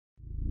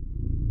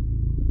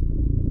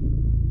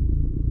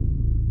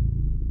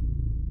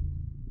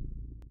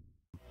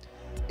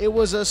It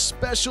was a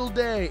special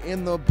day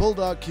in the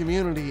Bulldog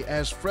community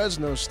as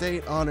Fresno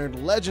State honored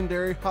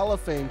legendary Hall of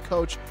Fame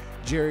coach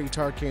Jerry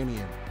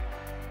Tarkanian.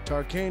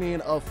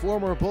 Tarkanian, a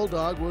former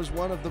Bulldog, was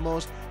one of the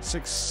most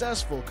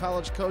successful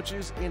college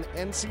coaches in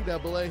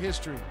NCAA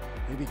history.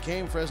 He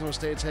became Fresno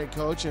State's head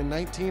coach in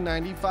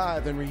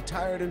 1995 and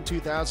retired in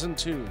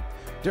 2002.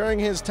 During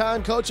his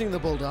time coaching the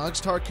Bulldogs,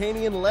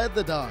 Tarkanian led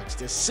the Dogs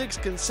to 6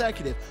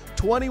 consecutive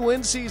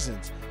 20-win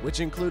seasons,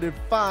 which included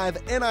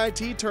 5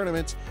 NIT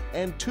tournaments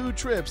and 2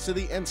 trips to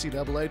the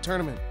NCAA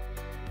tournament.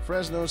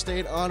 Fresno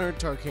State honored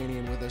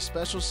Tarkanian with a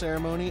special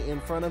ceremony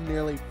in front of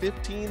nearly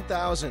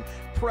 15,000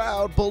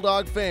 proud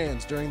Bulldog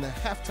fans during the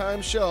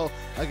halftime show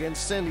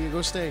against San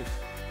Diego State.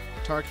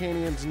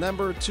 Tarkanian's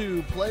number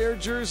 2 player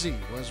jersey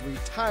was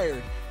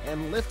retired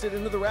and lifted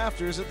into the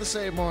rafters at the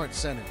Save Mart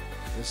Center.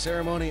 The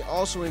ceremony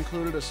also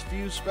included a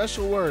few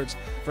special words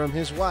from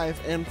his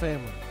wife and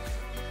family.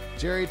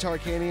 Jerry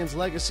Tarkanian's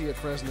legacy at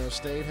Fresno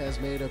State has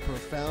made a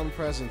profound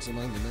presence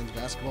among the men's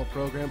basketball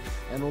program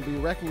and will be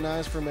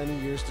recognized for many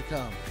years to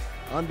come.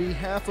 On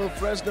behalf of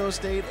Fresno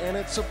State and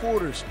its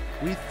supporters,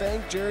 we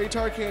thank Jerry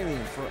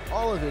Tarkanian for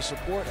all of his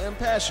support and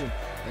passion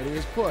that he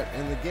has put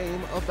in the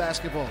game of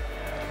basketball.